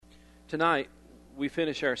Tonight, we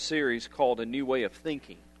finish our series called A New Way of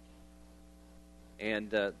Thinking.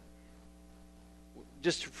 And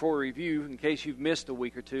just for review, in case you've missed a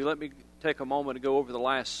week or two, let me take a moment to go over the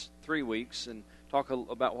last 3 weeks and talk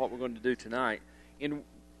about what we're going to do tonight. In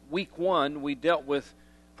week 1, we dealt with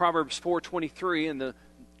Proverbs 4:23, and the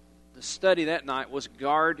study that night was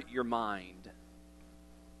guard your mind.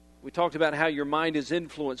 We talked about how your mind is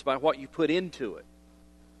influenced by what you put into it.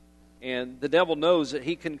 And the devil knows that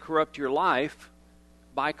he can corrupt your life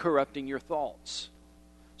by corrupting your thoughts.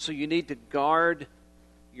 So you need to guard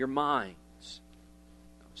your minds.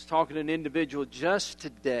 I was talking to an individual just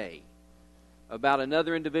today about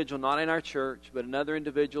another individual, not in our church, but another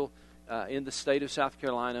individual in the state of South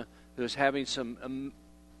Carolina who is having some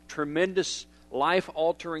tremendous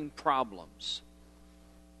life-altering problems.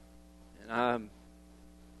 And I'm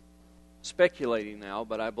speculating now,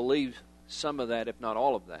 but I believe some of that, if not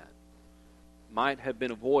all of that, might have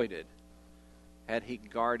been avoided had he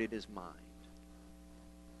guarded his mind.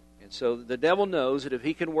 And so the devil knows that if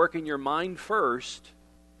he can work in your mind first,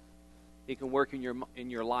 he can work in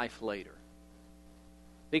your life later.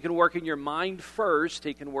 If he can work in your mind first,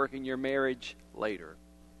 he can work in your marriage later.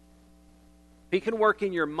 If he can work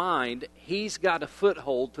in your mind, he's got a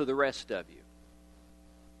foothold to the rest of you.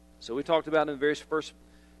 So we talked about in the very first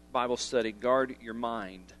Bible study, guard your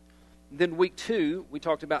mind. Then week 2, we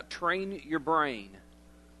talked about train your brain.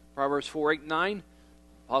 Proverbs 4:8-9,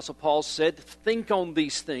 Apostle Paul said, think on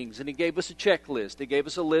these things. And he gave us a checklist. He gave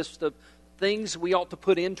us a list of things we ought to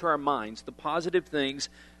put into our minds, the positive things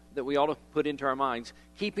that we ought to put into our minds.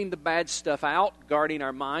 Keeping the bad stuff out, guarding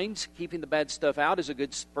our minds. Keeping the bad stuff out is a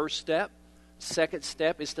good first step. Second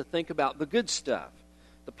step is to think about the good stuff.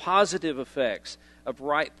 The positive effects of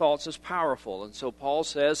right thoughts is powerful. And so Paul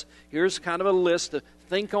says, here's kind of a list of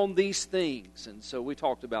think on these things. And so we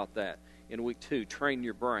talked about that in week 2, train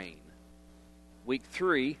your brain. Week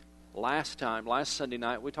 3, last Sunday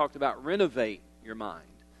night, we talked about renovate your mind.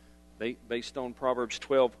 Based on Proverbs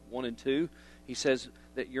 12:1-2, he says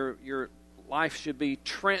that your life should be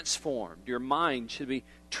transformed. Your mind should be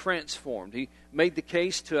transformed. He made the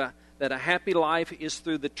case that a happy life is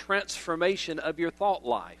through the transformation of your thought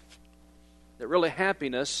life. That really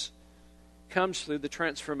happiness comes through the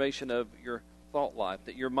transformation of your thought life.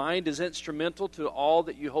 That your mind is instrumental to all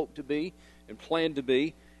that you hope to be and plan to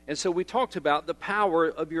be. And so we talked about the power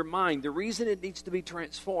of your mind. The reason it needs to be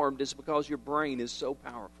transformed is because your brain is so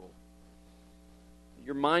powerful.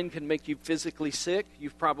 Your mind can make you physically sick.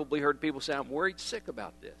 You've probably heard people say, I'm worried sick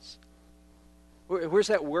about this. Where's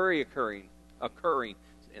that worry occurring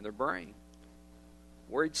in their brain.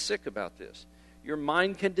 Worried sick about this. Your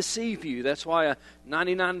mind can deceive you. That's why a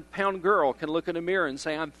 99-pound girl can look in a mirror and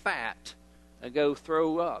say, I'm fat, and go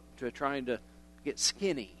throw up to trying to get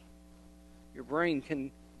skinny. Your brain can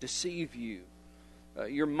deceive you.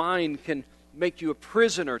 Your mind can make you a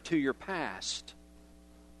prisoner to your past.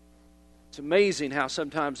 It's amazing how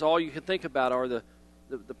sometimes all you can think about are the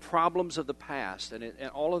problems of the past, and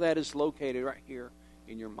all of that is located right here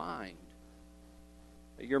in your mind.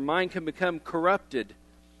 Your mind can become corrupted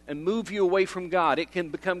and move you away from God. It can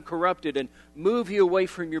become corrupted and move you away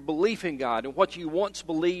from your belief in God. And what you once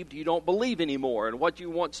believed, you don't believe anymore. And what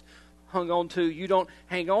you once hung on to, you don't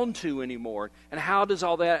hang on to anymore. And how does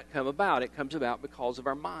all that come about? It comes about because of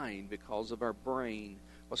our mind, because of our brain,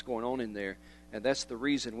 what's going on in there. And that's the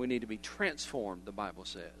reason we need to be transformed, the Bible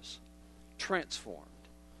says. Transformed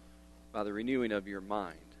by the renewing of your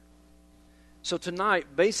mind. So tonight,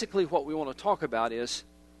 basically what we want to talk about is,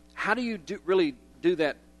 how do you really do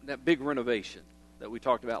that big renovation that we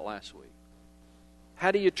talked about last week?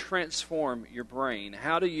 How do you transform your brain?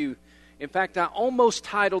 How do you... In fact, I almost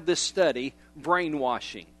titled this study,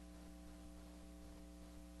 Brainwashing.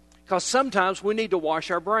 Because sometimes we need to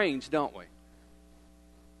wash our brains, don't we?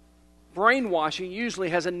 Brainwashing usually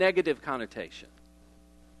has a negative connotation.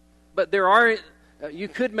 But you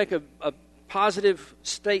could make a positive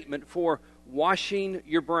statement for washing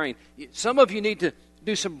your brain. Some of you need to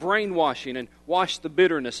do some brainwashing and wash the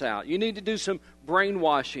bitterness out. You need to do some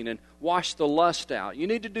brainwashing and wash the lust out. You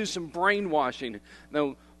need to do some brainwashing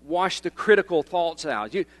and wash the critical thoughts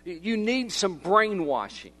out. You need some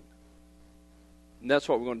brainwashing. And that's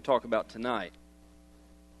what we're going to talk about tonight.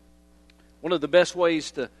 One of the best ways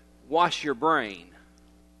to wash your brain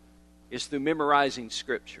is through memorizing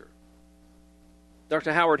Scripture.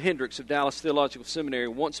 Dr. Howard Hendricks of Dallas Theological Seminary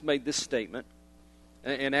once made this statement,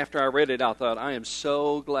 and after I read it, I thought, I am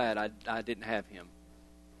so glad I didn't have him.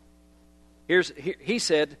 He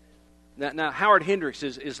said, now Howard Hendricks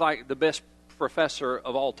is like the best professor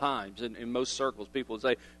of all times in most circles. People would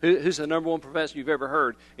say, who's the number one professor you've ever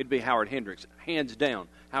heard? It'd be Howard Hendricks. Hands down,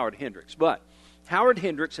 Howard Hendricks. But Howard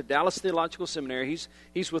Hendricks at Dallas Theological Seminary,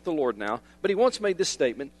 he's with the Lord now, but he once made this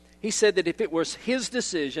statement. He said that if it was his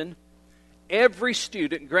decision, every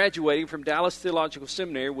student graduating from Dallas Theological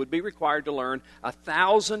Seminary would be required to learn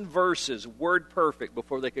 1,000 verses, word perfect,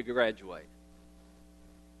 before they could graduate.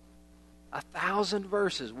 1,000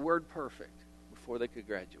 verses, word perfect, before they could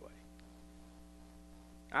graduate.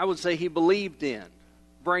 I would say he believed in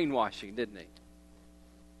brainwashing, didn't he?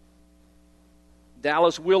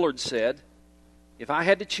 Dallas Willard said, if I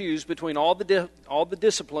had to choose between all the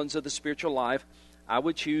disciplines of the spiritual life, I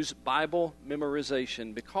would choose Bible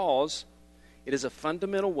memorization because it is a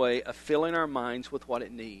fundamental way of filling our minds with what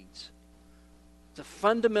it needs. It's a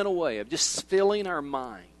fundamental way of just filling our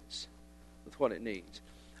minds with what it needs.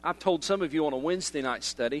 I've told some of you on a Wednesday night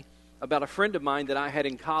study about a friend of mine that I had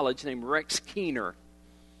in college named Rex Keener.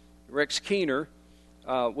 Rex Keener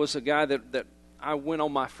was a guy that I went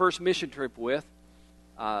on my first mission trip with.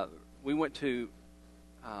 We went to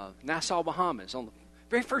Nassau, Bahamas on the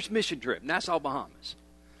very first mission trip, Nassau, Bahamas.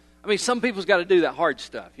 I mean, some people's got to do that hard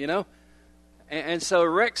stuff, you know? And so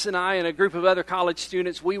Rex and I and a group of other college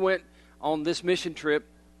students, we went on this mission trip.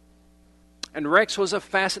 And Rex was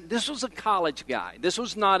this was a college guy. This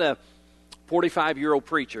was not a 45-year-old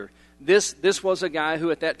preacher. This was a guy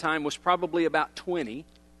who at that time was probably about 20.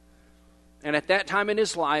 And at that time in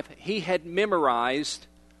his life, he had memorized,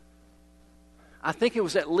 I think it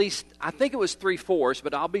was 3/4,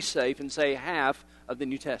 but I'll be safe and say half of the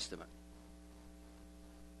New Testament.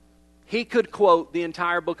 He could quote the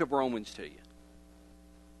entire book of Romans to you.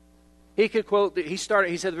 He could quote, he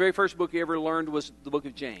said the very first book he ever learned was the book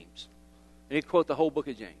of James. And he'd quote the whole book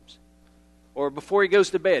of James. Or before he goes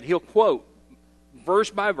to bed, he'll quote verse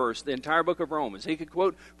by verse the entire book of Romans. He could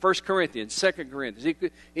quote 1 Corinthians, 2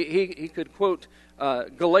 Corinthians. He could quote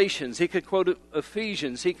Galatians. He could quote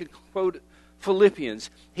Ephesians. He could quote Philippians.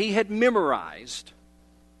 He had memorized,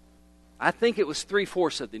 I think it was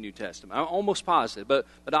 3/4 of the New Testament. I'm almost positive, but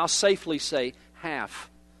I'll safely say half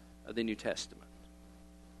of the New Testament.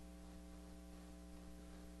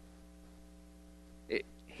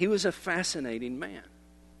 He was a fascinating man.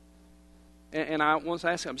 And I once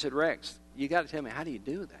asked him, I said, Rex, you got to tell me, how do you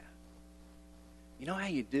do that? You know how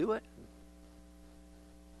you do it?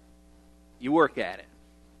 You work at it.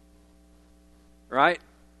 Right?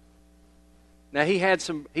 Now he had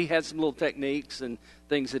some little techniques and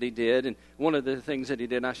things that he did, and one of the things that he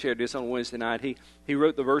did, and I shared this on Wednesday night, he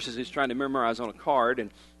wrote the verses he's trying to memorize on a card and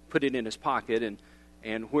put it in his pocket,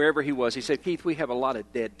 and wherever he was, he said, Keith, we have a lot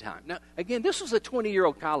of dead time. Now, again, this was a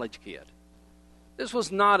 20-year-old college kid. This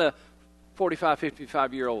was not a 45,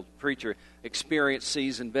 55-year-old preacher, experienced,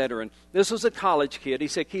 seasoned veteran. This was a college kid. He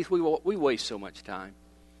said, Keith, we waste so much time.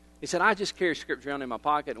 He said, I just carry Scripture around in my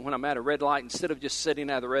pocket, and when I'm at a red light, instead of just sitting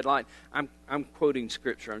at the red light, I'm quoting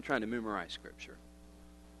Scripture. I'm trying to memorize Scripture.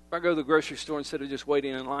 If I go to the grocery store, instead of just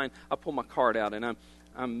waiting in line, I pull my card out, and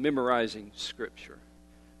I'm memorizing Scripture.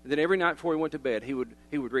 And then every night before he went to bed, he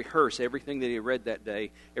would rehearse everything that he had read that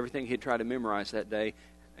day, everything he'd tried to memorize that day,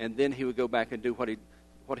 and then he would go back and do what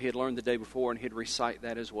he had learned the day before, and he'd recite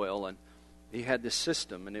that as well. And he had this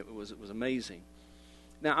system, and it was amazing.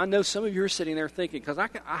 Now, I know some of you are sitting there thinking, because I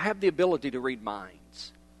have the ability to read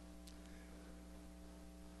minds.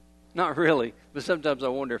 Not really, but sometimes I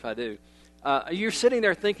wonder if I do. You're sitting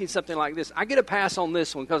there thinking something like this. I get a pass on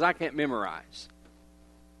this one because I can't memorize.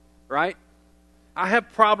 Right? I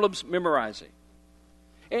have problems memorizing.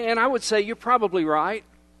 And I would say you're probably right.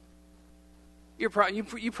 You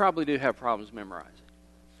probably do have problems memorizing.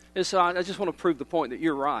 And so I just want to prove the point that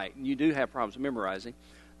you're right, and you do have problems memorizing.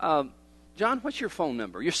 John, what's your phone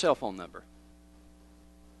number, your cell phone number?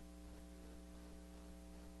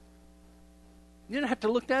 You didn't have to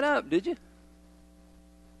look that up, did you?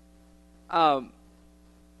 Donna,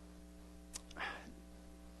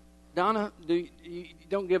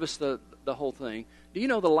 don't give us the whole thing. Do you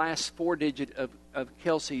know the last 4 digit of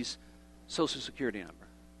Kelsey's Social Security number?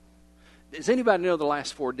 Does anybody know the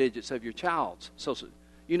last 4 digits of your child's Social?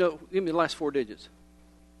 You know, give me the last 4 digits.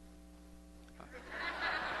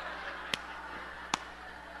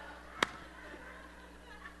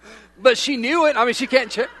 But she knew it. I mean, she can't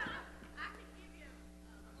check.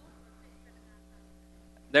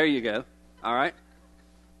 There you go. All right.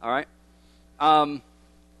 Let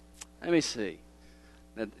me see.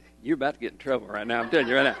 Now, you're about to get in trouble right now. I'm telling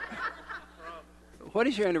you right now. What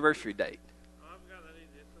is your anniversary date? I've got that easy.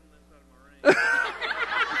 It's something inside of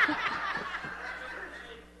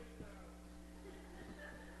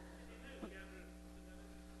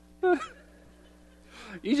my ring.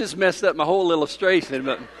 You just messed up my whole illustration.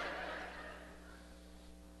 But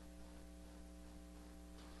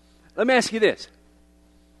let me ask you this.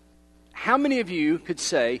 How many of you could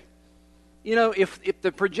say, you know, if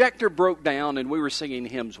the projector broke down and we were singing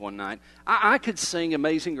hymns one night, I could sing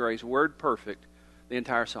Amazing Grace, word perfect, the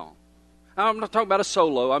entire song. I'm not talking about a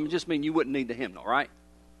solo. I just mean you wouldn't need the hymnal, right?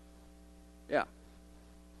 Yeah.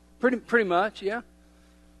 Pretty much, yeah.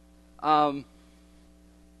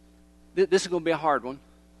 This is going to be a hard one.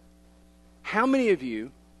 How many of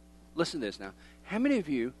you, listen to this now, how many of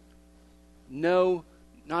you know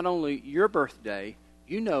not only your birthday,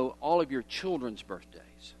 you know all of your children's birthdays?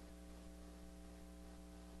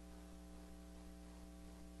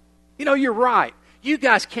 You know, you're right. You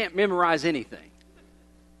guys can't memorize anything.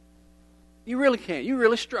 You really can't. You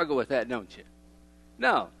really struggle with that, don't you?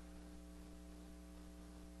 No.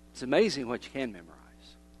 It's amazing what you can memorize.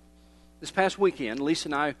 This past weekend, Lisa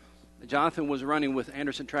and I, Jonathan was running with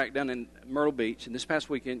Anderson Track down in Myrtle Beach, and this past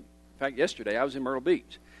weekend, in fact, yesterday, I was in Myrtle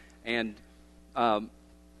Beach. And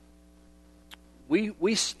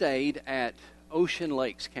we stayed at Ocean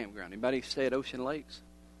Lakes Campground. Anybody stay at Ocean Lakes?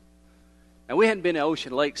 Now, we hadn't been to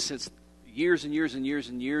Ocean Lakes since years and years and years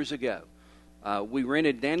and years ago. We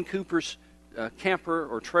rented Dan Cooper's camper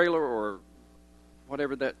or trailer or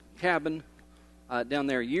whatever, that cabin down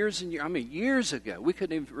there years ago. We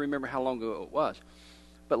couldn't even remember how long ago it was.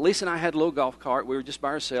 But Lisa and I had a little golf cart. We were just by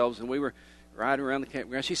ourselves, and we were riding around the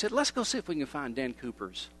campground. She said, let's go see if we can find Dan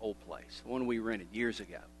Cooper's old place, the one we rented years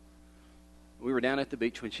ago. We were down at the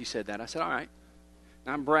beach when she said that. I said, all right.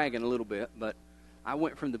 Now, I'm bragging a little bit, but I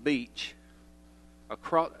went from the beach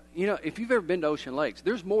across. You know, if you've ever been to Ocean Lakes,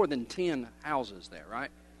 there's more than 10 houses there,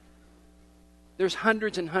 right? There's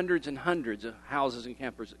hundreds and hundreds and hundreds of houses and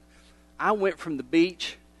campers. I went from the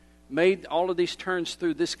beach, made all of these turns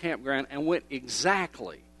through this campground, and went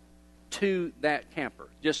exactly to that camper.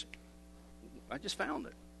 I just found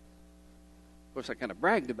it. Of course, I kind of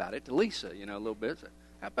bragged about it to Lisa, a little bit. Said,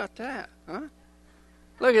 how about that, huh?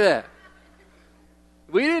 Look at that.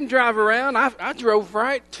 We didn't drive around. I drove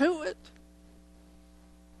right to it.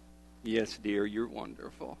 Yes, dear, you're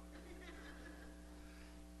wonderful.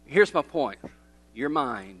 Here's my point. Your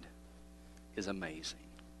mind is amazing.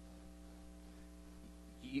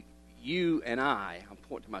 You and I, I'm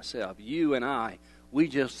pointing to myself, you and I, we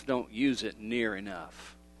just don't use it near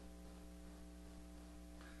enough.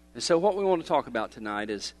 And so what we want to talk about tonight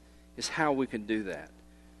is how we can do that.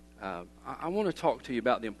 I want to talk to you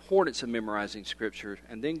about the importance of memorizing Scripture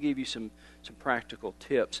and then give you some practical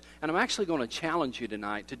tips. And I'm actually going to challenge you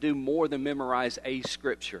tonight to do more than memorize a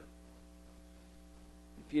Scripture.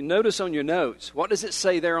 If you notice on your notes, what does it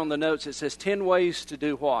say there on the notes? It says 10 ways to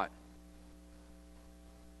do what?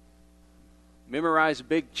 Memorize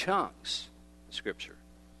big chunks of Scripture.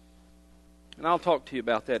 And I'll talk to you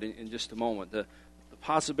about that in just a moment. The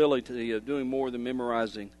possibility of doing more than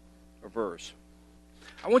memorizing a verse.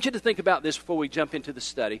 I want you to think about this before we jump into the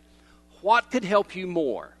study. What could help you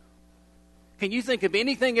more? Can you think of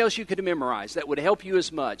anything else you could memorize that would help you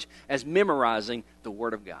as much as memorizing the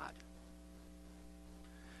Word of God?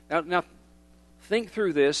 Now think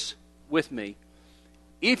through this with me.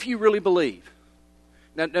 If you really believe.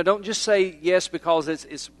 Now don't just say yes because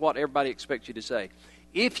it's what everybody expects you to say.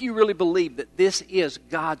 If you really believe that this is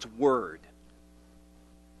God's Word.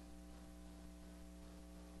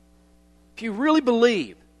 If you really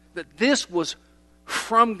believe that this was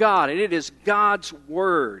from God and it is God's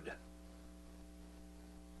Word,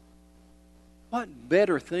 what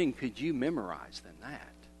better thing could you memorize than that?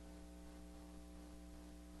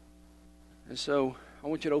 And so I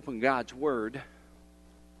want you to open God's Word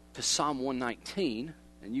to Psalm 119,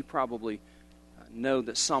 and you probably know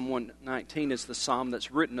that Psalm 119 is the psalm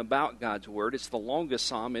that's written about God's Word. It's the longest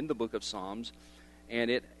psalm in the book of Psalms, and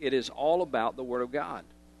it is all about the Word of God.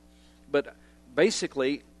 But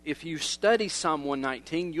basically, if you study Psalm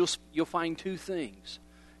 119, you'll find two things.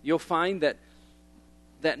 You'll find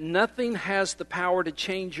that nothing has the power to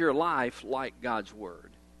change your life like God's Word.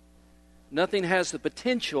 Nothing has the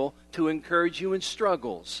potential to encourage you in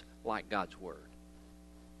struggles like God's Word.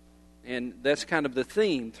 And that's kind of the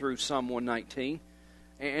theme through Psalm 119.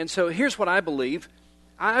 And so here's what I believe.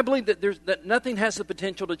 I believe that nothing has the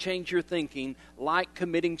potential to change your thinking like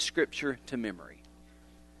committing Scripture to memory.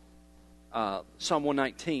 Psalm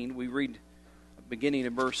 119, we read beginning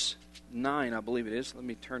in verse 9, I believe it is. Let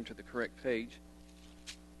me turn to the correct page.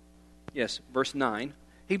 Yes, verse 9.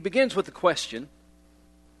 He begins with the question,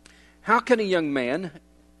 how can a young man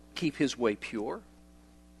keep his way pure?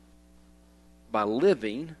 By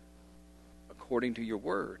living according to your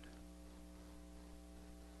word.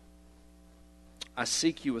 I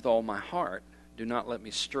seek you with all my heart. do not let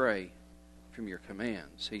me stray from your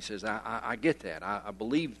commands. He says, I get that. I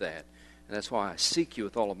believe that. And that's why I seek you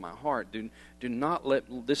with all of my heart. Do not let,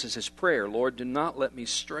 this is his prayer, Lord, do not let me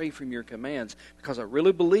stray from your commands, because I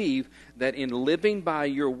really believe that in living by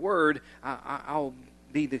your word, I'll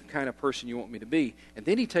be the kind of person you want me to be. And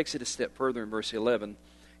then he takes it a step further in verse 11.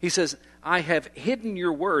 He says, I have hidden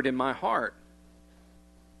your word in my heart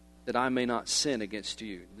that I may not sin against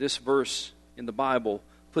you. This verse in the Bible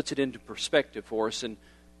puts it into perspective for us in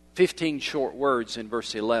 15 short words in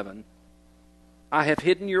verse 11. I have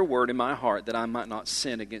hidden your word in my heart that I might not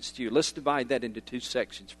sin against you. Let's divide that into two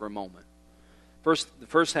sections for a moment. The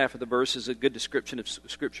first half of the verse is a good description of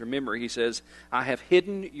Scripture memory. He says, I have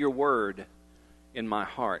hidden your word in my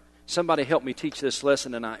heart. Somebody help me teach this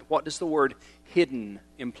lesson tonight. What does the word hidden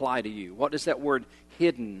imply to you? What does that word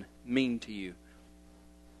hidden mean to you?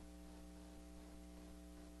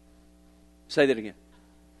 Say that again.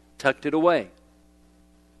 Tucked it away.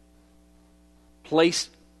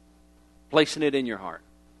 Placing it in your heart.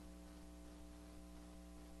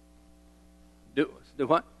 Do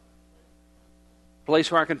what?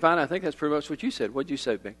 Place where I can find it. I think that's pretty much what you said. What did you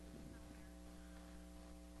say, Bing?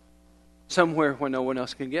 Somewhere where no one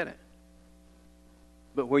else can get it.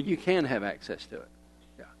 But where you can have access to it.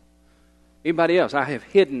 Yeah. Anybody else? I have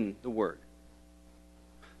hidden the word.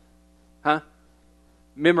 Huh?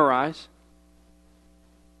 Memorize.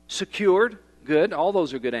 Secured. Good. All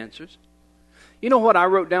those are good answers. You know what I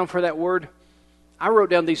wrote down for that word? I wrote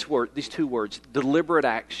down these two words, deliberate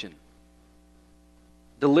action.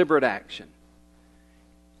 Deliberate action.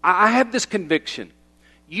 I have this conviction.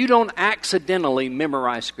 You don't accidentally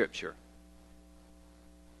memorize Scripture.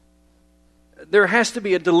 There has to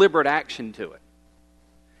be a deliberate action to it.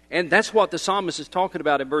 And that's what the psalmist is talking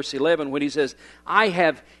about in verse 11 when he says, I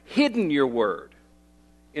have hidden your word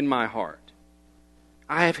in my heart.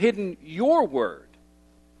 I have hidden your word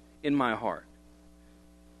in my heart.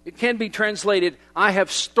 It can be translated, I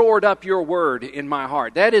have stored up your word in my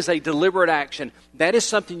heart. That is a deliberate action. That is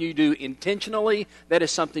something you do intentionally. That is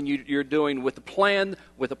something you're doing with a plan,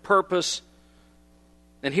 with a purpose.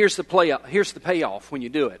 And here's the payoff when you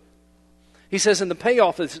do it. He says, and the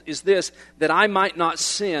payoff is this, that I might not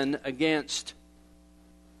sin against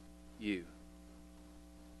you.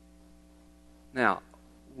 Now,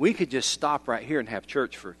 we could just stop right here and have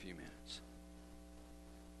church for a few minutes.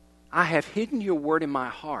 I have hidden your word in my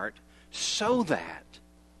heart so that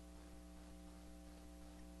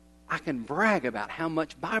I can brag about how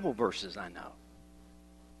much Bible verses I know.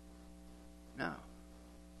 No.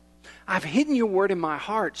 I've hidden your word in my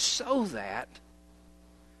heart so that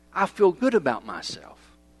I feel good about myself.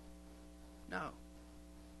 No.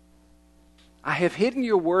 I have hidden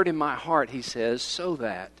your word in my heart, he says, so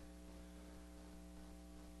that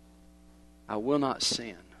I will not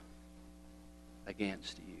sin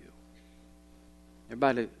against you.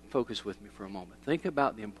 Everybody focus with me for a moment. Think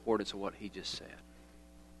about the importance of what he just said.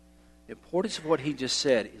 The importance of what he just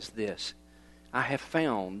said is this. I have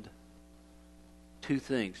found two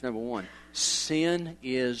things. Number one, sin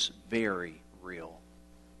is very real.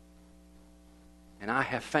 And I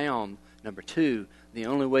have found, number two, the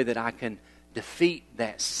only way that I can defeat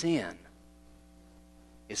that sin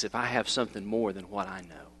is if I have something more than what I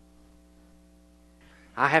know.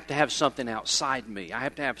 I have to have something outside me. I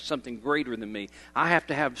have to have something greater than me. I have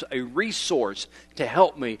to have a resource to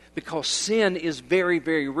help me because sin is very,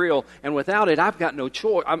 very real. And without it, I've got no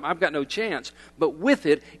choice. I've got no chance. But with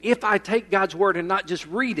it, if I take God's Word and not just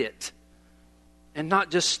read it and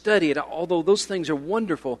not just study it, although those things are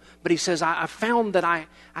wonderful, but he says, I found that I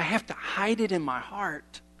have to hide it in my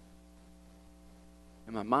heart.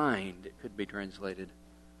 In my mind, it could be translated,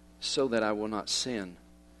 so that I will not sin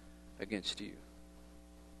against you.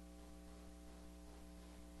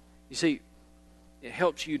 You see, it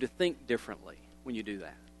helps you to think differently when you do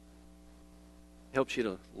that. It helps you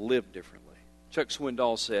to live differently. Chuck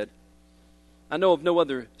Swindoll said, I know of no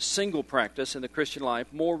other single practice in the Christian life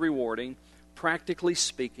more rewarding, practically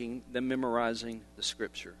speaking, than memorizing the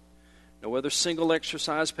Scripture. No other single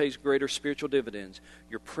exercise pays greater spiritual dividends.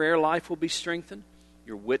 Your prayer life will be strengthened,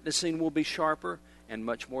 your witnessing will be sharper, and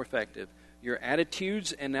much more effective. Your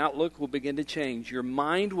attitudes and outlook will begin to change. Your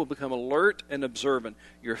mind will become alert and observant.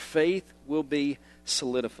 Your faith will be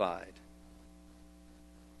solidified.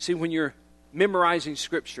 See, when you're memorizing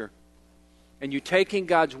Scripture and you're taking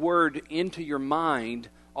God's Word into your mind,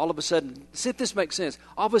 all of a sudden, see if this makes sense,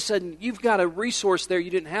 all of a sudden you've got a resource there you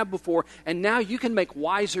didn't have before, and now you can make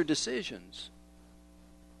wiser decisions.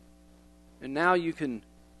 And now you can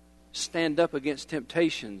stand up against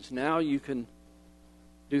temptations. Now you can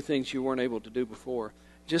do things you weren't able to do before.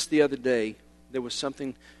 Just the other day, there was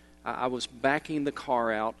something I was backing the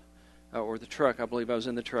car out, or the truck. I believe I was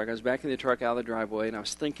in the truck. I was backing the truck out of the driveway, and I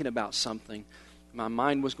was thinking about something. My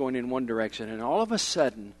mind was going in one direction, and all of a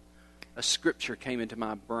sudden, a scripture came into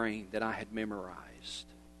my brain that I had memorized.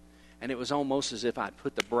 And it was almost as if I'd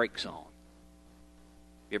put the brakes on.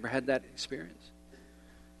 You ever had that experience?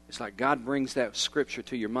 It's like God brings that scripture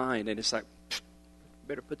to your mind, and it's like,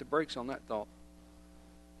 better put the brakes on that thought.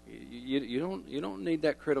 You don't need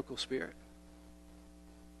that critical spirit.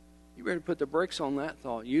 You better put the brakes on that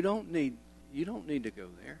thought. You don't need to go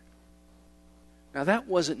there. Now that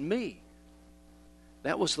wasn't me.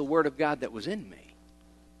 That was the Word of God that was in me.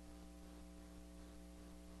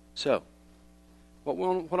 So,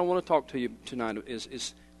 what I want to talk to you tonight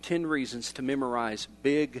is 10 reasons to memorize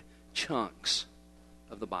big chunks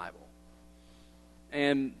of the Bible.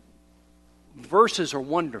 And verses are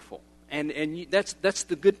wonderful. And that's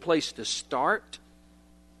the good place to start.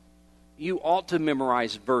 You ought to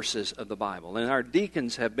memorize verses of the Bible. And our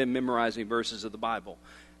deacons have been memorizing verses of the Bible.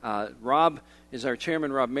 Rob is our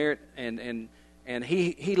chairman, Rob Merritt, and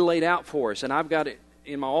he laid out for us. And I've got it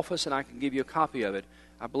in my office, and I can give you a copy of it.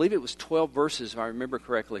 I believe it was 12 verses, if I remember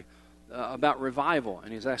correctly, about revival.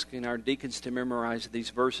 And he's asking our deacons to memorize these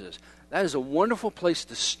verses. That is a wonderful place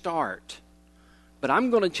to start. But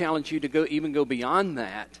I'm going to challenge you to go beyond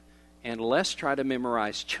that, and let's try to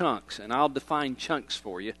memorize chunks. And I'll define chunks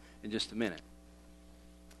for you in just a minute.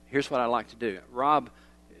 Here's what I like to do. Rob,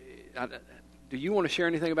 do you want to share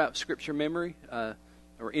anything about Scripture memory,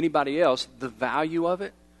 or anybody else, the value of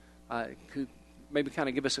it? Could maybe kind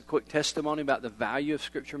of give us a quick testimony about the value of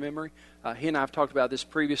Scripture memory? He and I have talked about this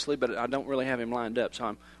previously, but I don't really have him lined up,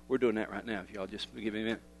 so we're doing that right now, if y'all just give me a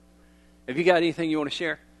minute. Have you got anything you want to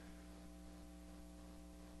share?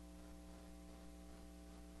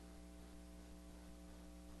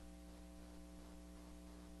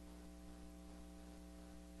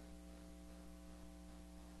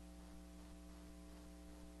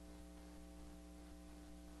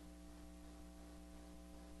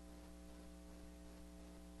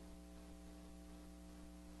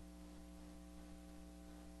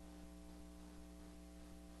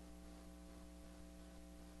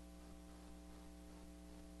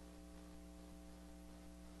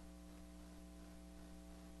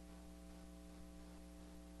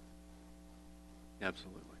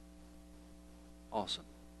 Absolutely. Awesome.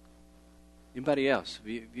 Anybody else? Have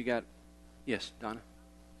you got... Yes, Donna?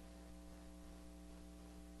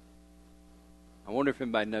 I wonder if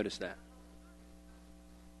anybody noticed that.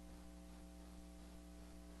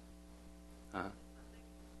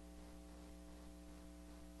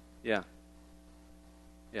 Yeah.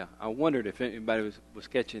 Yeah, I wondered if anybody was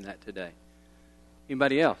catching that today.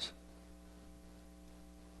 Anybody else?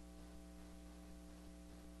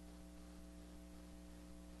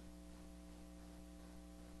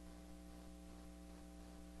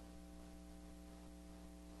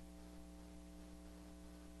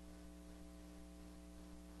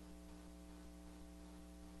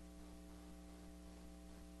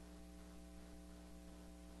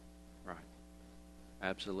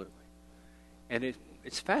 Absolutely. And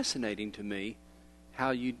it's fascinating to me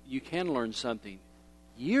how you can learn something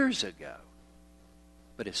years ago,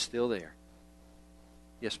 but it's still there.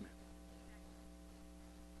 Yes, ma'am.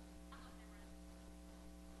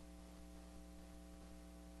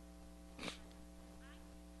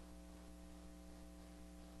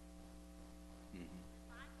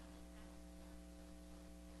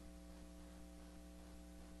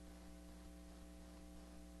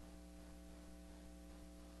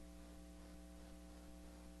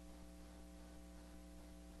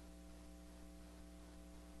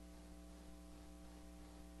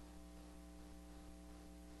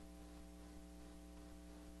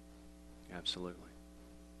 Absolutely.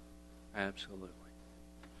 Absolutely.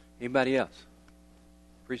 Anybody else?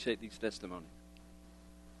 Appreciate these testimonies.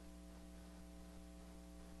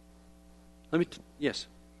 Yes.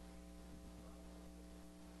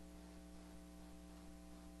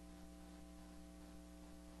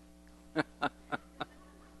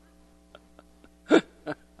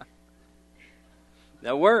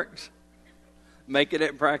 That works. Make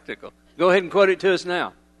it practical. Go ahead and quote it to us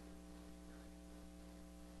now.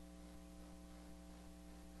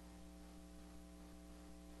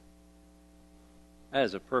 That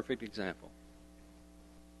is a perfect example.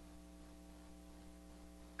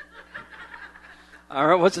 All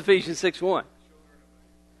right, what's Ephesians 6:1?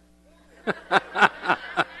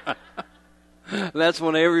 That's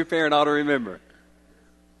one every parent ought to remember.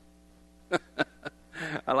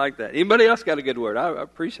 I like that. Anybody else got a good word? I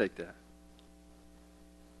appreciate that.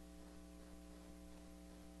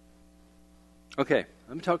 Okay,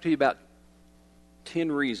 let me talk to you about 10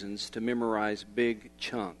 reasons to memorize big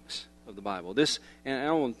chunks of the Bible. And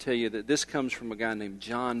I want to tell you that this comes from a guy named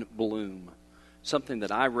John Bloom. Something that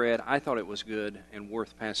I read, I thought it was good and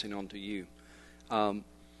worth passing on to you.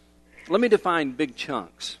 Let me define big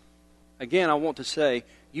chunks. Again, I want to say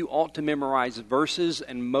you ought to memorize verses,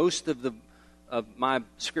 and most of my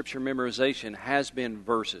scripture memorization has been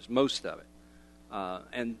verses, most of it.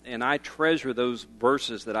 And I treasure those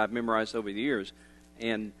verses that I've memorized over the years.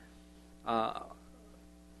 And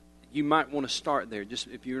you might want to start there. Just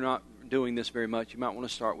if you're not doing this very much, you might want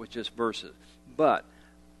to start with just verses. But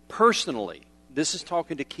personally, this is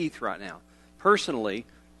talking to Keith right now. Personally,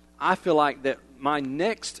 I feel like that my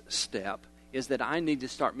next step is that I need to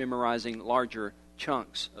start memorizing larger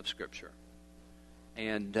chunks of Scripture.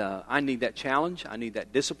 And I need that challenge. I need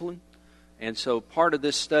that discipline. And so part of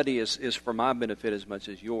this study is for my benefit as much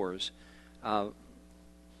as yours.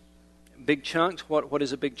 Big chunks, what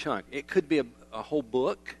is a big chunk? It could be a whole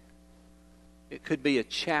book. It could be a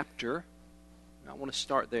chapter. I want to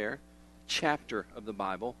start there. Chapter of the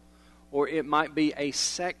Bible. Or it might be a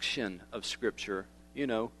section of Scripture,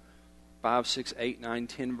 5, 6, 8, 9,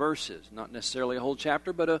 10 verses. Not necessarily a whole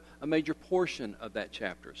chapter, but a major portion of that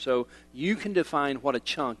chapter. So you can define what a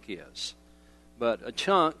chunk is. But a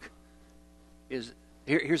chunk is,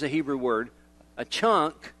 here's a Hebrew word. A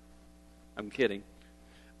chunk, I'm kidding.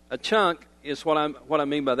 A chunk is what I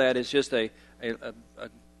mean by that is just a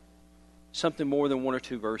something more than 1 or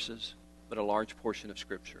 2 verses, but a large portion of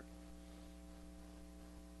Scripture.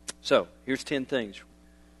 So, here's 10 things,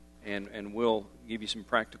 and we'll give you some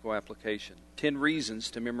practical application. 10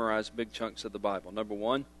 reasons to memorize big chunks of the Bible. Number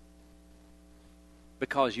 1,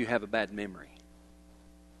 because you have a bad memory.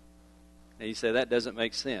 Now you say, that doesn't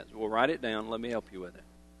make sense. Well, write it down. Let me help you with it.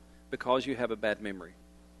 Because you have a bad memory.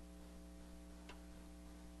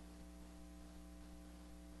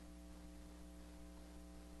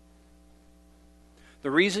 The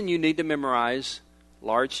reason you need to memorize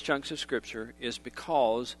large chunks of Scripture is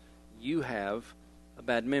because you have a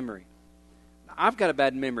bad memory. I've got a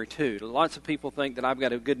bad memory too. Lots of people think that I've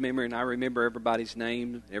got a good memory and I remember everybody's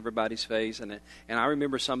name, everybody's face, and I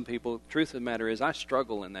remember some people. Truth of the matter is, I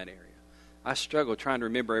struggle in that area. I struggle trying to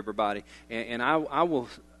remember everybody, and I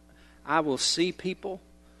will see people,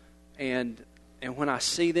 and when I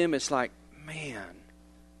see them, it's like, man,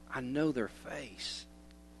 I know their face,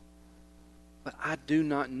 but I do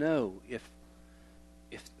not know if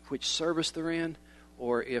which service they're in,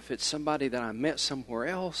 or if it's somebody that I met somewhere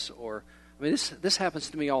else, or I mean, this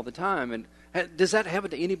happens to me all the time. And does that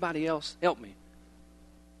happen to anybody else? Help me.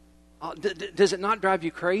 Does it not drive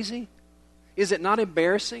you crazy? Is it not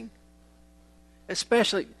embarrassing?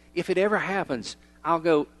 Especially if it ever happens, I'll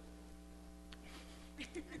go,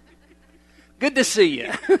 good to see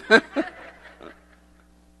you.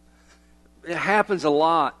 It happens a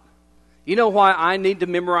lot. You know why I need to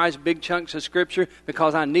memorize big chunks of Scripture?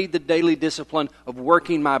 Because I need the daily discipline of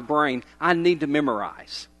working my brain. I need to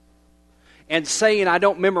memorize. And saying I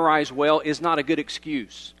don't memorize well is not a good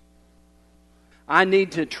excuse. I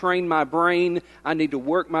need to train my brain. I need to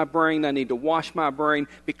work my brain. I need to wash my brain.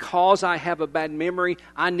 Because I have a bad memory,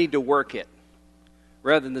 I need to work it.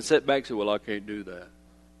 Rather than sit back and say, well, I can't do that.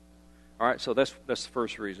 All right, so that's the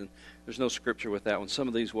first reason. There's no Scripture with that one. Some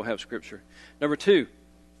of these will have Scripture. Number 2.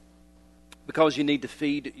 Because you need to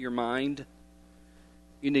feed your mind.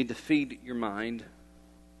 You need to feed your mind.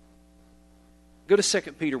 Go to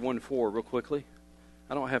 2 Peter 1:4 real quickly.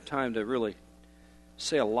 I don't have time to really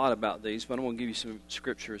say a lot about these, but I want to give you some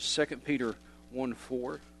scriptures. 2 Peter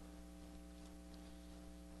 1:4.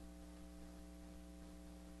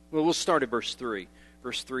 Well, we'll start at verse 3.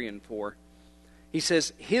 Verse 3 and 4. He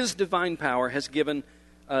says, His divine power has given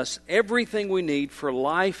us everything we need for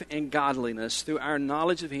life and godliness through our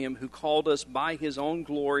knowledge of Him who called us by His own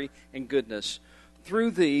glory and goodness.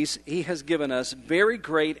 Through these, He has given us very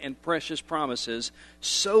great and precious promises,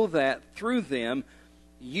 so that through them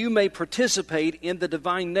you may participate in the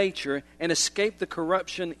divine nature and escape the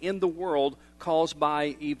corruption in the world caused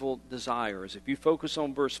by evil desires. If you focus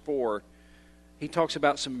on verse 4, he talks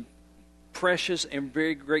about some precious and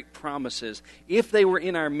very great promises. If they were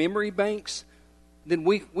in our memory banks, then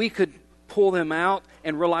we could pull them out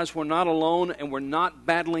and realize we're not alone, and we're not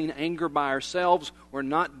battling anger by ourselves. We're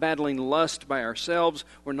not battling lust by ourselves.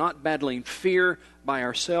 We're not battling fear by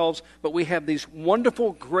ourselves. But we have these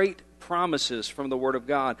wonderful, great promises from the Word of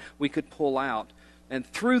God we could pull out. And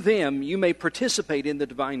through them, you may participate in the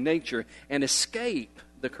divine nature and escape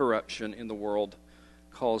the corruption in the world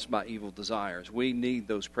caused by evil desires. We need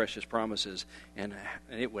those precious promises, and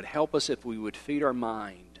it would help us if we would feed our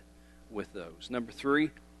mind with those. Number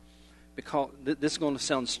 3, because this is going to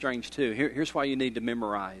sound strange too. Here's why you need to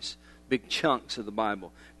memorize big chunks of the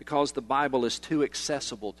Bible. Because the Bible is too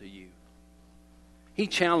accessible to you. He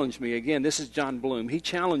challenged me, again, this is John Bloom. He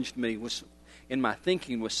challenged me in my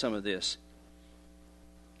thinking with some of this.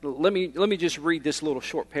 Let me just read this little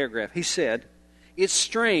short paragraph. He said, "It's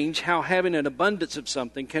strange how having an abundance of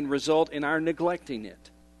something can result in our neglecting it.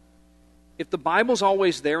 If the Bible's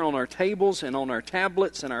always there on our tables and on our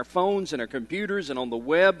tablets and our phones and our computers and on the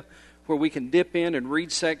web, where we can dip in and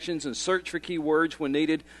read sections and search for key words when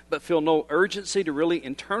needed, but feel no urgency to really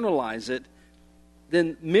internalize it,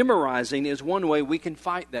 then memorizing is one way we can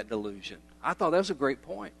fight that delusion." I thought that was a great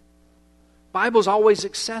point. Bible's always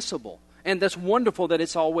accessible, and that's wonderful that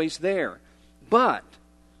it's always there. But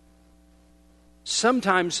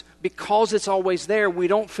sometimes, because it's always there, we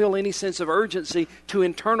don't feel any sense of urgency to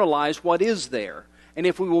internalize what is there. And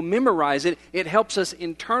if we will memorize it, it helps us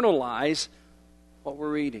internalize what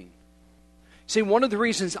we're reading. See, one of the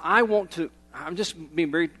reasons I'm just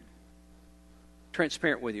being very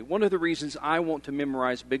transparent with you. One of the reasons I want to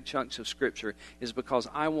memorize big chunks of Scripture is because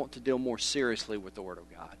I want to deal more seriously with the Word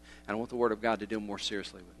of God. And I want the Word of God to deal more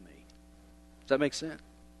seriously with me. Does that make sense?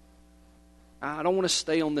 I don't want to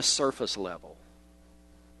stay on this surface level.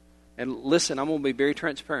 And listen, I'm going to be very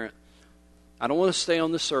transparent. I don't want to stay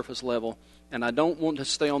on the surface level, and I don't want to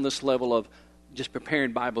stay on this level of just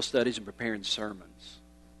preparing Bible studies and preparing sermons.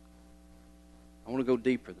 I want to go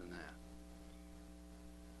deeper than that.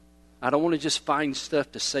 I don't want to just find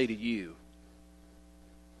stuff to say to you.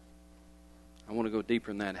 I want to go deeper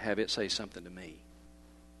than that and have it say something to me.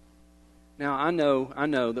 Now, I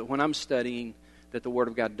know that when I'm studying, that the Word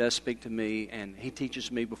of God does speak to me, and He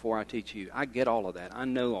teaches me before I teach you. I get all of that. I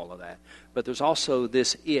know all of that. But there's also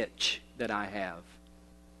this itch that I have.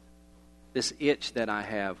 This itch that I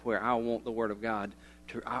have where I want the Word of God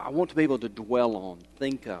I want to be able to dwell on,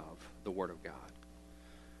 think of the Word of God.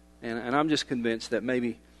 And I'm just convinced that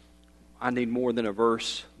maybe I need more than a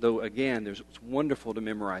verse, though, again, it's wonderful to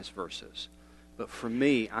memorize verses. But for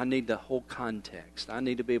me, I need the whole context. I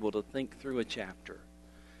need to be able to think through a chapter.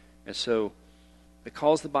 And so,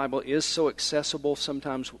 because the Bible is so accessible,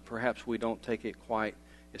 sometimes perhaps we don't take it quite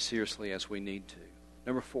as seriously as we need to.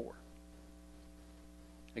 Number 4.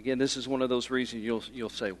 Again, this is one of those reasons you'll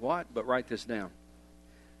say, what? But write this down.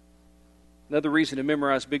 Another reason to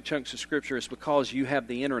memorize big chunks of Scripture is because you have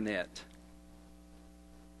the internet.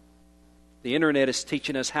 The internet is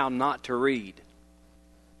teaching us how not to read.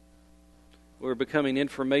 We're becoming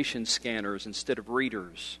information scanners instead of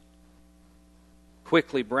readers.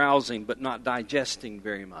 Quickly browsing but not digesting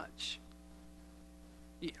very much.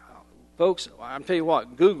 Yeah, folks, I'll tell you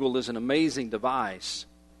what, Google is an amazing device,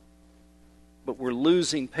 but we're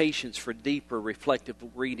losing patience for deeper reflective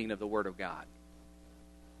reading of the Word of God.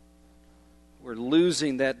 We're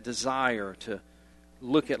losing that desire to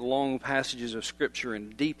look at long passages of Scripture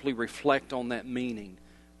and deeply reflect on that meaning.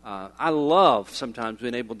 I love sometimes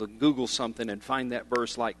being able to Google something and find that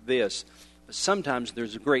verse like this. But sometimes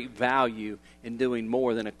there's a great value in doing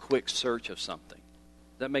more than a quick search of something.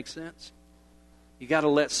 Does that make sense? You got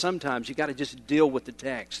to just deal with the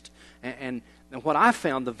text. And what I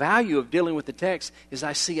found, the value of dealing with the text is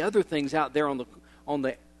I see other things out there on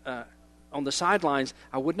the sidelines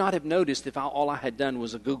I would not have noticed if all I had done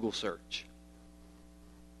was a Google search.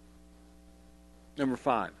 Number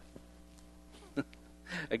 5.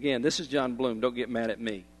 Again, this is John Bloom. Don't get mad at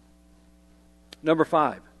me. Number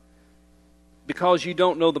 5. Because you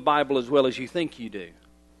don't know the Bible as well as you think you do.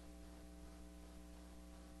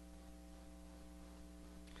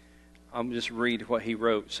 I'll just read what he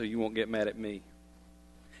wrote so you won't get mad at me.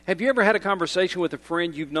 Have you ever had a conversation with a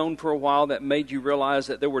friend you've known for a while that made you realize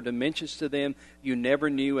that there were dimensions to them you never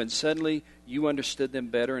knew, and suddenly you understood them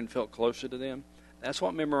better and felt closer to them? That's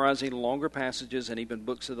what memorizing longer passages and even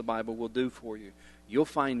books of the Bible will do for you. You'll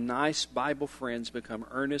find nice Bible friends become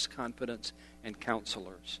earnest confidants and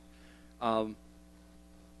counselors.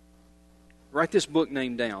 Write this book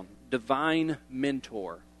name down, Divine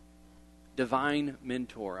Mentor. Divine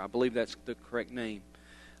Mentor. I believe that's the correct name.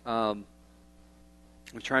 I'm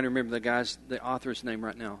trying to remember the author's name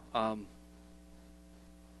right now.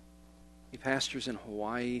 He pastors in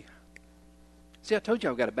Hawaii. See, I told you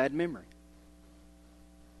I've got a bad memory.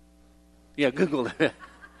 Yeah, Google it.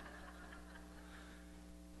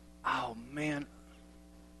 Oh, man.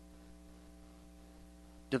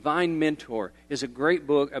 Divine Mentor is a great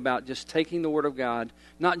book about just taking the Word of God,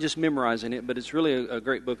 not just memorizing it, but it's really a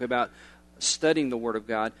great book about studying the Word of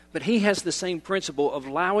God. But he has the same principle of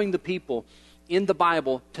allowing the people in the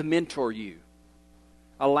Bible to mentor you.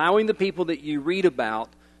 Allowing the people that you read about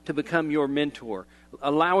to become your mentor,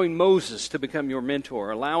 allowing Moses to become your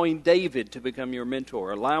mentor, allowing David to become your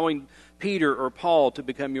mentor, allowing Peter or Paul to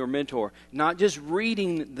become your mentor. Not just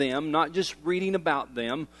reading them, not just reading about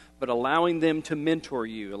them, but allowing them to mentor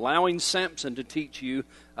you, allowing Samson to teach you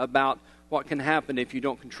about what can happen if you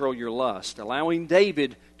don't control your lust, allowing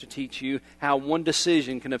David to teach you how one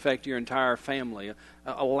decision can affect your entire family,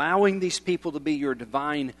 allowing these people to be your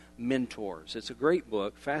divine mentors. It's a great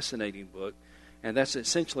book, fascinating book, and that's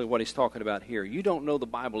essentially what he's talking about here. You don't know the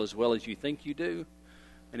Bible as well as you think you do,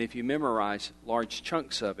 and if you memorize large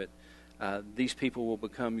chunks of it, these people will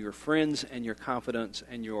become your friends and your confidants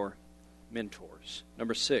and your mentors.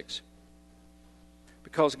 Number 6,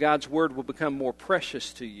 because God's Word will become more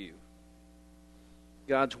precious to you.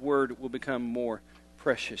 God's Word will become more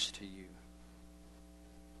precious to you.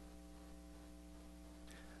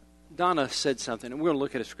 Donna said something, and we're going to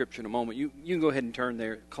look at a scripture in a moment. You can go ahead and turn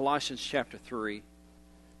there. Colossians chapter 3.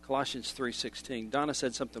 Colossians 3:16. Donna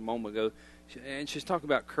said something a moment ago, and she's talking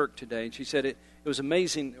about Kirk today, and she said it was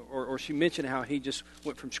amazing, or she mentioned how he just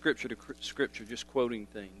went from Scripture to Scripture, just quoting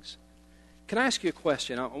things. Can I ask you a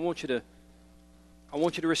question? I want you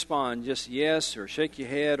to respond just yes, or shake your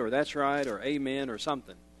head, or that's right, or amen, or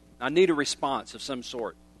something. I need a response of some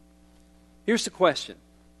sort. Here's the question.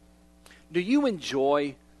 Do you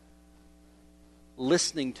enjoy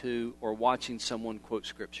listening to or watching someone quote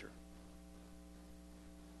Scripture?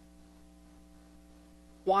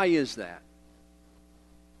 Why is that?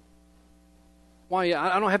 Why?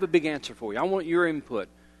 I don't have a big answer for you. I want your input.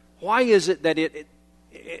 Why is it that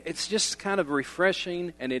it's just kind of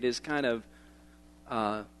refreshing, and it is kind of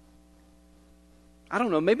I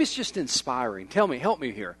don't know, maybe it's just inspiring. Tell me, help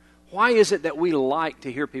me here. Why is it that we like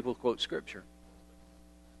to hear people quote Scripture?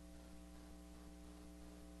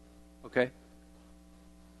 Okay?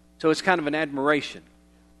 So it's kind of an admiration.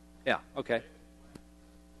 Yeah, okay.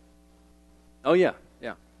 Oh, yeah,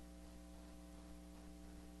 yeah.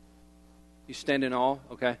 You stand in awe?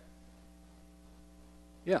 Okay.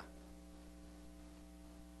 Yeah.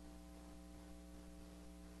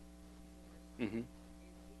 Mm-hmm.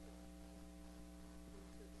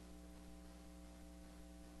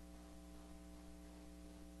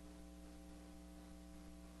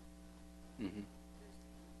 Mm-hmm.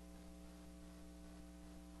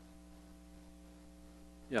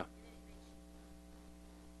 Yeah.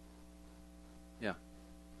 Yeah.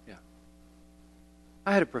 Yeah.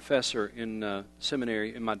 I had a professor in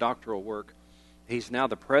seminary in my doctoral work. He's now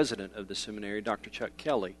the president of the seminary, Dr. Chuck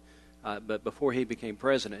Kelly. But before he became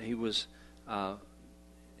president, he was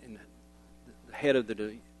in the head of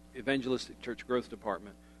the Evangelistic Church Growth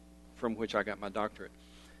Department, from which I got my doctorate.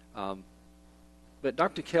 But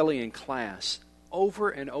Dr. Kelly in class,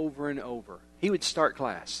 over and over and over, he would start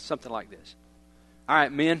class, something like this. All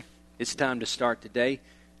right, men, it's time to start today.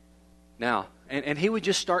 Now, and he would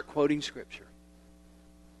just start quoting Scripture.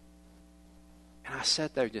 And I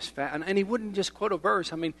sat there just and he wouldn't just quote a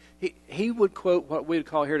verse. I mean, he would quote what we would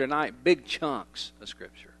call here tonight big chunks of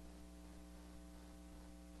Scripture.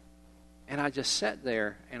 And I just sat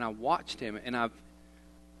there and I watched him, and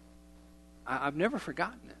I've never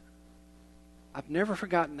forgotten it. I've never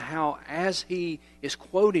forgotten how, as he is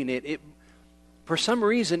quoting it, for some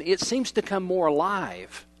reason, it seems to come more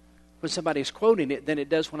alive when somebody is quoting it than it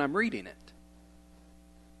does when I'm reading it.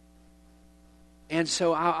 And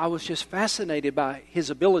so I was just fascinated by his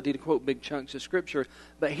ability to quote big chunks of Scripture.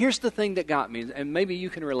 But here's the thing that got me, and maybe you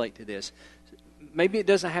can relate to this. Maybe it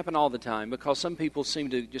doesn't happen all the time, because some people seem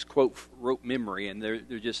to just quote rote memory, and they're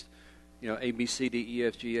just, A, B, C, D, E,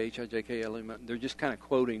 F, G, H, I, J, K, L, M. They're just kind of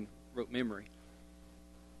quoting rote memory.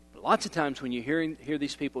 But lots of times when you hear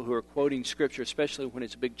these people who are quoting Scripture, especially when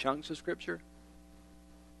it's big chunks of Scripture,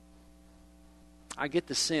 I get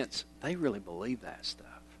the sense they really believe that stuff.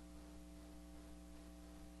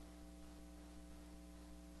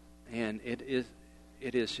 And it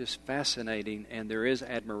is just fascinating, and there is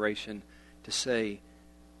admiration to say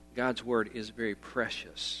God's Word is very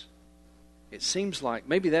precious. It seems like,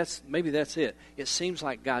 maybe that's it. It seems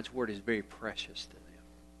like God's Word is very precious to them.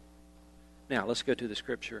 Now, let's go to the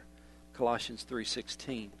Scripture, Colossians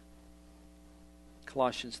 3:16.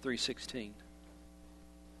 Colossians 3:16.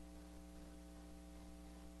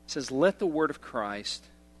 It says, "Let the word of Christ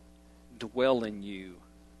dwell in you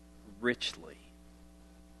richly,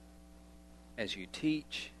 as you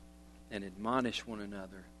teach and admonish one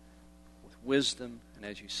another with wisdom, and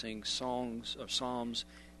as you sing songs of psalms,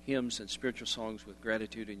 hymns, and spiritual songs with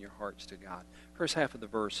gratitude in your hearts to God." First half of the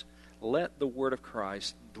verse, let the word of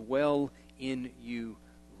Christ dwell in you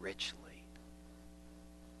richly.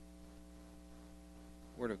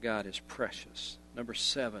 The word of God is precious. Number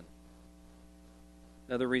 7.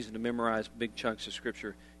 Another reason to memorize big chunks of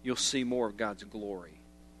Scripture, you'll see more of God's glory.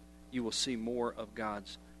 You will see more of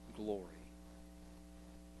God's glory.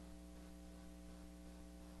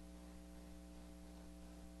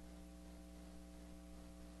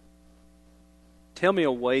 Tell me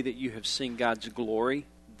a way that you have seen God's glory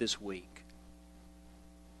this week.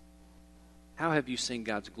 How have you seen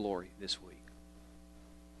God's glory this week?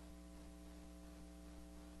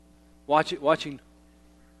 Watching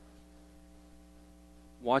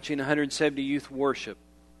 170 youth worship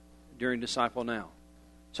during Disciple Now.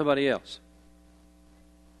 Somebody else.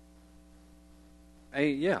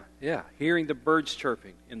 Hearing the birds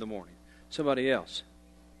chirping in the morning. Somebody else.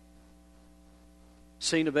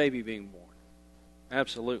 Seeing a baby being born.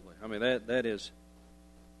 Absolutely. I mean, that is...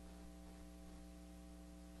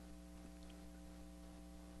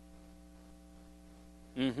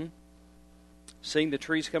 Seeing the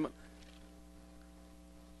trees come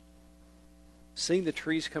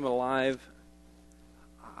alive.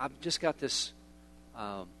 I've just got this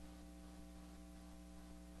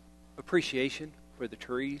appreciation for the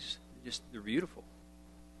trees. They're beautiful.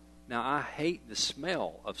 Now, I hate the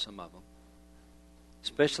smell of some of them,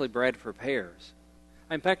 especially Bradford pears.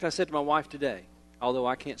 In fact, I said to my wife today, although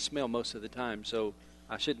I can't smell most of the time, so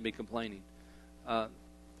I shouldn't be complaining. But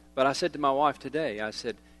I said to my wife today, I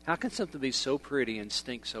said, how can something be so pretty and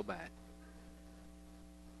stink so bad?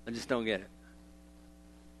 I just don't get it.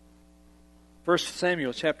 1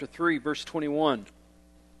 Samuel chapter 3, verse 21.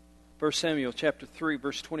 1 Samuel chapter 3,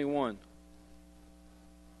 verse 21.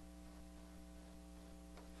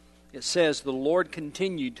 It says, the Lord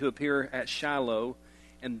continued to appear at Shiloh,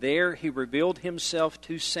 and there he revealed himself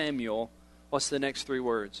to Samuel. What's the next three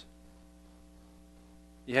words?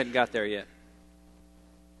 You hadn't got there yet.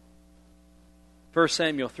 1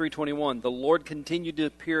 Samuel 3:21, the Lord continued to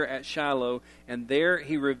appear at Shiloh, and there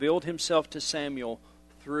he revealed himself to Samuel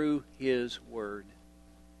through his word.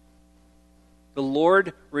 The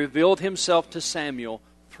Lord revealed himself to Samuel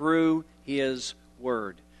through his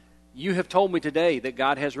word. You have told me today that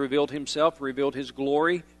God has revealed himself, revealed his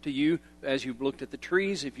glory to you as you've looked at the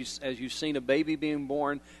trees, as you've seen a baby being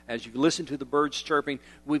born, as you've listened to the birds chirping.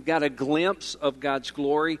 We've got a glimpse of God's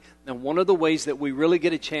glory. And one of the ways that we really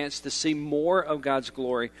get a chance to see more of God's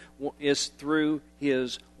glory is through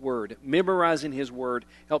his word. Memorizing his word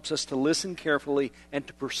helps us to listen carefully and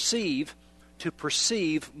to perceive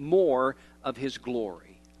more of his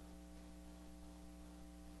glory.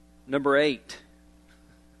 Number 8.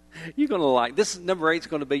 You're going to like this. Number 8 is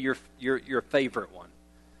going to be your favorite one.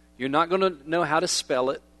 You're not going to know how to spell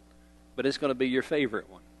it, but it's going to be your favorite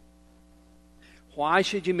one. Why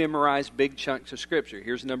should you memorize big chunks of Scripture?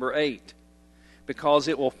 Here's number 8. Because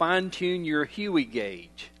it will fine-tune your Huey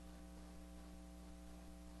gauge.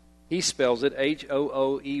 He spells it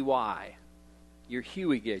H-O-O-E-Y. Your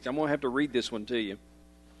Huey gauge. I'm going to have to read this one to you.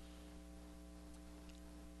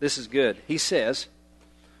 This is good. He says,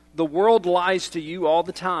 the world lies to you all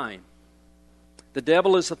the time. The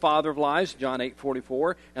devil is the father of lies, John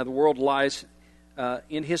 8:44, and the world lies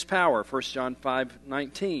in his power, 1 John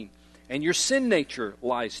 5:19. And your sin nature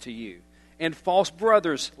lies to you, and false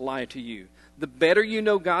brothers lie to you. The better you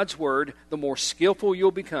know God's word, the more skillful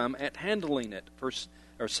you'll become at handling it. 2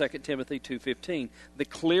 Timothy 2:15. The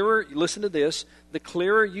clearer, listen to this, the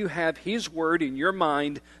clearer you have his word in your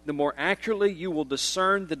mind, the more accurately you will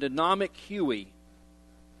discern the dynamic Huey.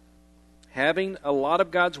 Having a lot of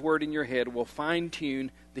God's word in your head will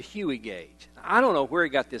fine-tune the Huey gauge. I don't know where he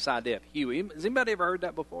got this idea of Huey. Has anybody ever heard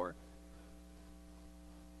that before?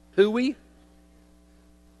 Huey?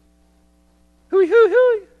 Huey.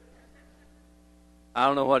 I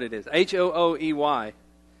don't know what it is. H-O-O-E-Y.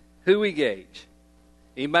 Huey gauge.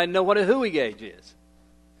 Anybody know what a Huey gauge is?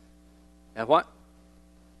 Now what?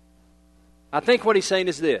 I think what he's saying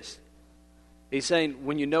is this. He's saying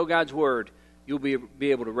when you know God's word, you'll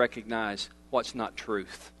be able to recognize what's not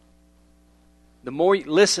truth. The more you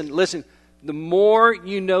listen, the more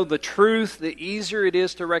you know the truth, the easier it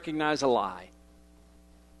is to recognize a lie.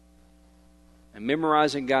 And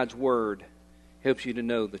memorizing God's word helps you to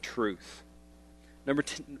know the truth.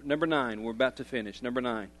 Number 9, we're about to finish. Number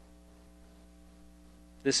 9.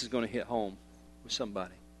 This is going to hit home with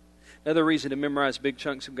somebody. Another reason to memorize big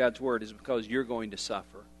chunks of God's word is because you're going to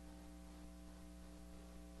suffer.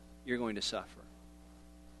 You're going to suffer.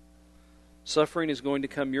 Suffering is going to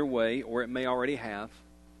come your way, or it may already have.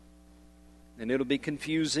 And it'll be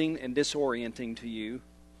confusing and disorienting to you.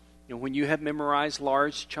 And when you have memorized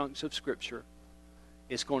large chunks of Scripture,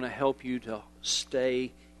 it's going to help you to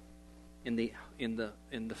stay in the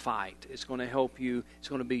fight. It's going to help you. It's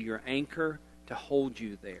going to be your anchor to hold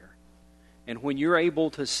you there. And when you're able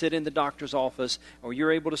to sit in the doctor's office, or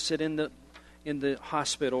you're able to sit in the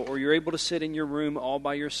hospital, or you're able to sit in your room all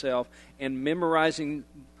by yourself and memorizing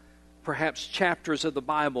perhaps chapters of the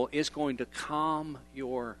Bible, is going to calm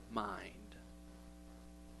your mind.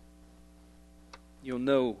 You'll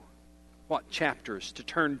know what chapters to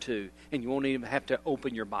turn to, and you won't even have to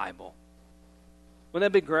open your Bible.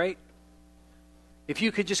 Wouldn't that be great? If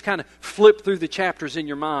you could just kind of flip through the chapters in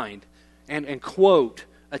your mind and quote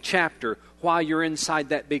a chapter while you're inside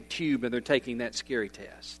that big tube and they're taking that scary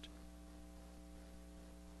test.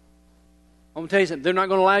 I'm going to tell you something. They're not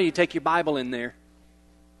going to allow you to take your Bible in there.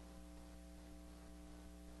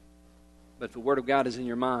 But if the Word of God is in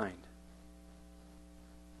your mind,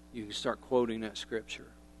 you can start quoting that Scripture.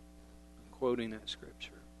 Quoting that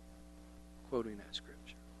Scripture. Quoting that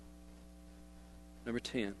Scripture. Number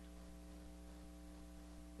 10.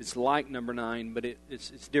 It's like number 9, but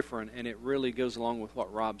it's different, and it really goes along with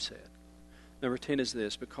what Rob said. Number 10 is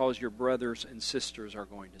this: because your brothers and sisters are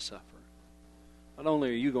going to suffer. Not only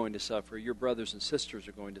are you going to suffer, your brothers and sisters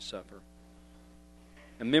are going to suffer.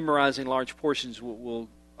 And memorizing large portions will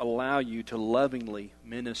allow you to lovingly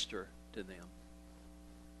minister to them.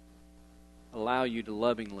 Allow you to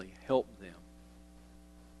lovingly help them.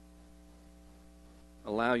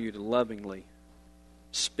 Allow you to lovingly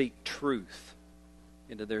speak truth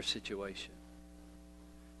into their situation.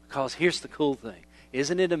 Because here's the cool thing.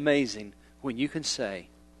 Isn't it amazing when you can say,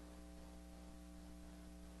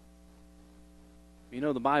 you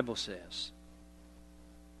know, the Bible says,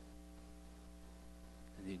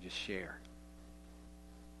 and you just share.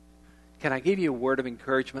 Can I give you a word of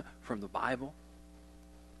encouragement from the Bible?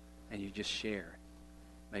 And you just share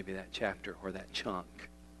maybe that chapter or that chunk.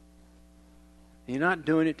 And you're not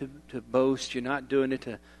doing it to boast. You're not doing it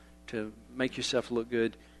to make yourself look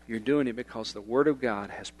good. You're doing it because the Word of God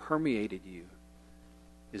has permeated you,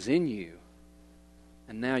 is in you,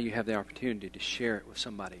 and now you have the opportunity to share it with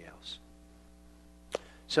somebody else.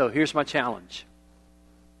 So here's my challenge.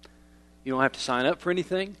 You don't have to sign up for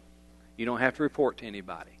anything. You don't have to report to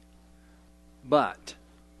anybody. But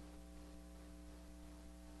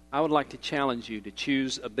I would like to challenge you to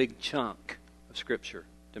choose a big chunk of Scripture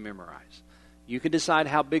to memorize. You can decide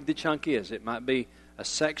how big the chunk is. It might be a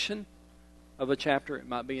section of a chapter. It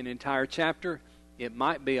might be an entire chapter. It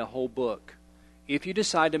might be a whole book. If you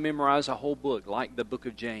decide to memorize a whole book, like the book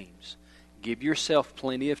of James, give yourself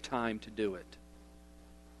plenty of time to do it.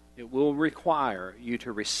 It will require you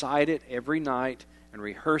to recite it every night and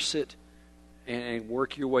rehearse it and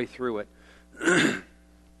work your way through it.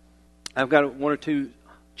 I've got one or two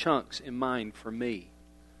chunks in mind for me.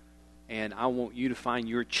 And I want you to find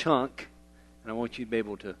your chunk, and I want you to be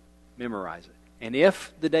able to memorize it. And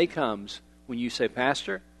if the day comes when you say,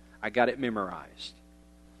 Pastor, I got it memorized,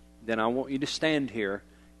 then I want you to stand here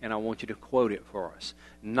and I want you to quote it for us.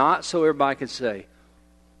 Not so everybody can say,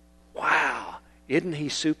 wow, isn't he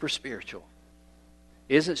super spiritual?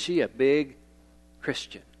 Isn't she a big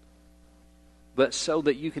Christian? But so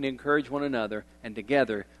that you can encourage one another, and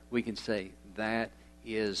together we can say, that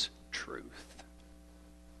is truth.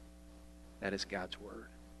 That is God's Word.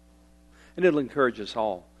 And it'll encourage us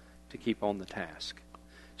all to keep on the task.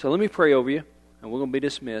 So let me pray over you, and we're going to be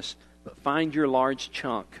dismissed. But find your large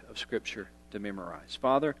chunk of Scripture to memorize.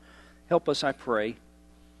 Father, help us, I pray,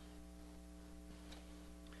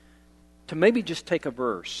 to maybe just take a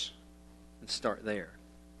verse and start there.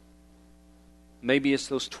 Maybe it's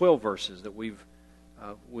those 12 verses that we've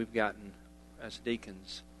gotten as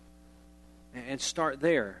deacons. And start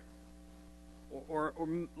there. Or,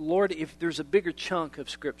 Lord, if there's a bigger chunk of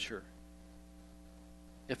Scripture,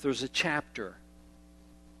 if there's a chapter,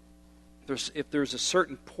 if there's a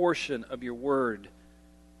certain portion of your Word,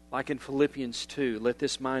 like in Philippians 2, let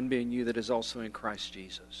this mind be in you that is also in Christ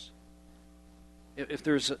Jesus. If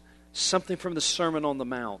there's something from the Sermon on the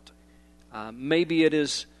Mount, maybe it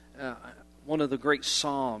is one of the great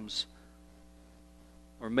Psalms,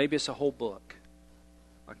 or maybe it's a whole book,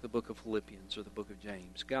 like the book of Philippians or the book of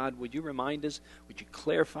James. God, would you remind us, would you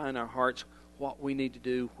clarify in our hearts what we need to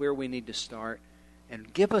do, where we need to start,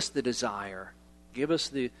 and give us the desire, give us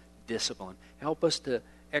the discipline. Help us to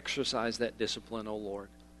exercise that discipline, O Lord.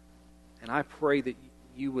 And I pray that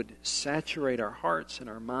you would saturate our hearts and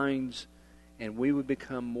our minds, and we would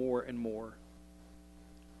become more and more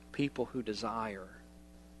people who desire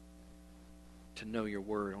to know your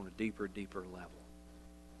Word on a deeper, deeper level.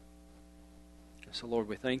 So, Lord,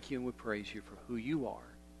 we thank you and we praise you for who you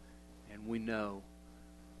are. And we know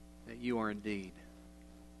that you are indeed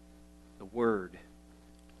the Word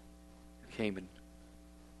who came and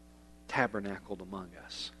tabernacled among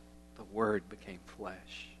us. The Word became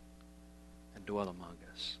flesh and dwelt among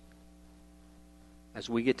us. As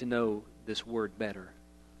we get to know this word better,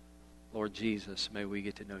 Lord Jesus, may we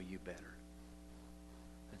get to know you better.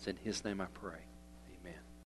 It's in His name I pray.